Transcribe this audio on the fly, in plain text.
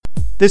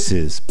This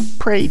is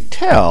Pray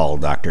Tell,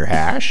 Dr.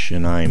 Hash,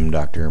 and I'm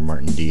Dr.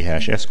 Martin D.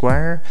 Hash,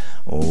 Esquire,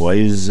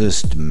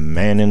 wisest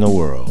man in the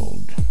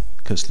world,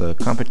 'cause the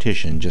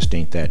competition just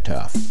ain't that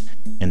tough.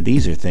 And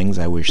these are things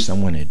I wish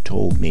someone had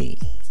told me.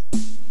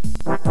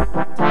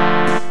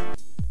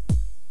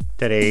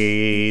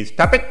 Today's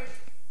topic,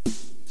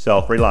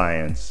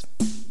 self-reliance.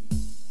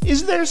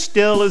 Is there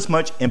still as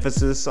much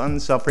emphasis on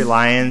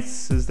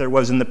self-reliance as there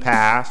was in the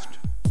past?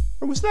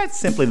 Or was that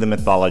simply the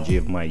mythology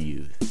of my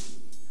youth?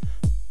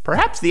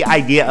 Perhaps the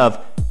idea of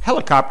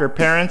helicopter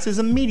parents is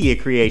a media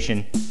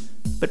creation,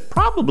 but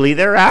probably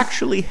they're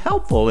actually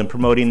helpful in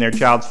promoting their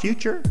child's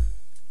future.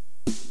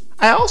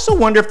 I also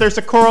wonder if there's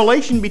a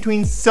correlation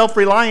between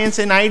self-reliance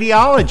and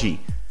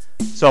ideology.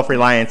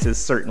 Self-reliance is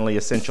certainly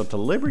essential to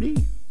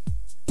liberty.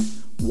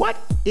 What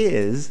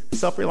is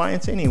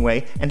self-reliance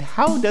anyway, and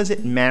how does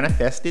it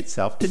manifest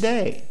itself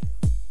today?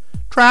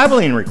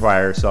 Traveling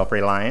requires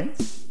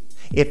self-reliance.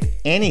 If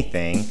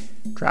anything,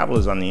 travel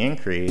is on the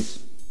increase.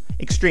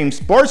 Extreme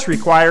sports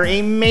require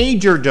a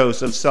major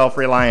dose of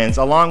self-reliance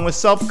along with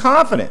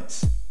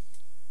self-confidence.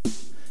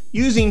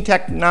 Using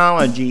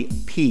technology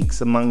peaks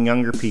among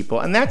younger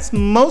people, and that's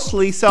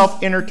mostly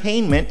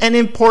self-entertainment, an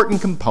important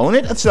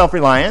component of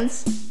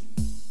self-reliance.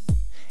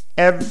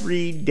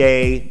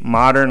 Everyday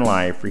modern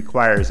life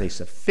requires a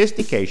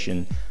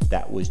sophistication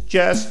that was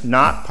just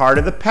not part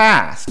of the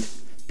past.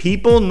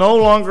 People no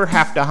longer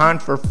have to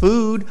hunt for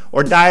food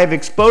or die of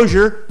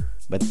exposure,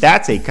 but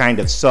that's a kind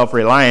of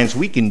self-reliance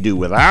we can do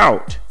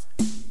without.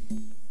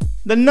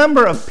 The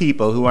number of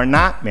people who are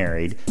not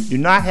married, do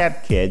not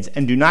have kids,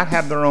 and do not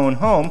have their own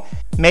home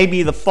may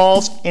be the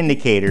false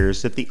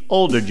indicators that the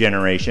older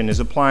generation is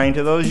applying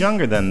to those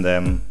younger than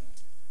them.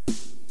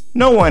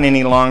 No one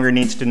any longer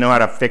needs to know how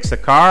to fix a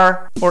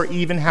car or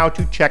even how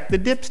to check the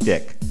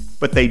dipstick,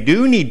 but they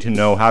do need to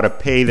know how to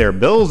pay their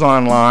bills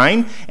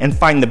online and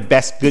find the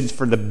best goods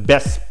for the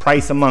best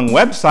price among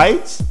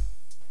websites.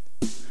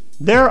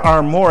 There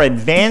are more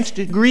advanced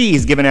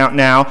degrees given out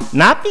now,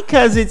 not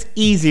because it's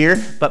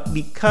easier, but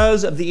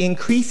because of the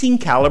increasing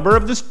caliber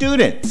of the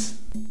students.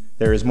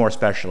 There is more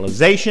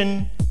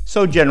specialization,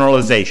 so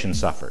generalization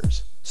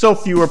suffers. So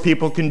fewer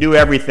people can do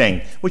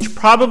everything, which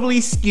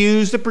probably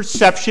skews the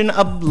perception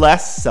of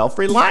less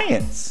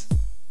self-reliance.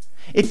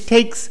 It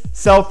takes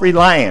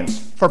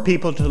self-reliance for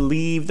people to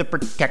leave the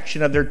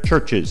protection of their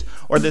churches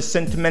or the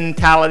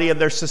sentimentality of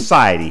their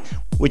society,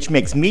 which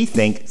makes me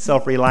think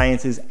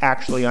self-reliance is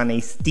actually on a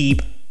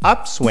steep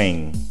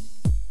upswing.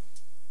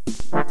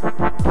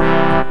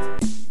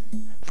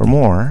 For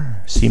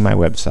more, see my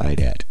website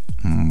at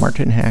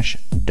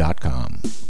martinhash.com.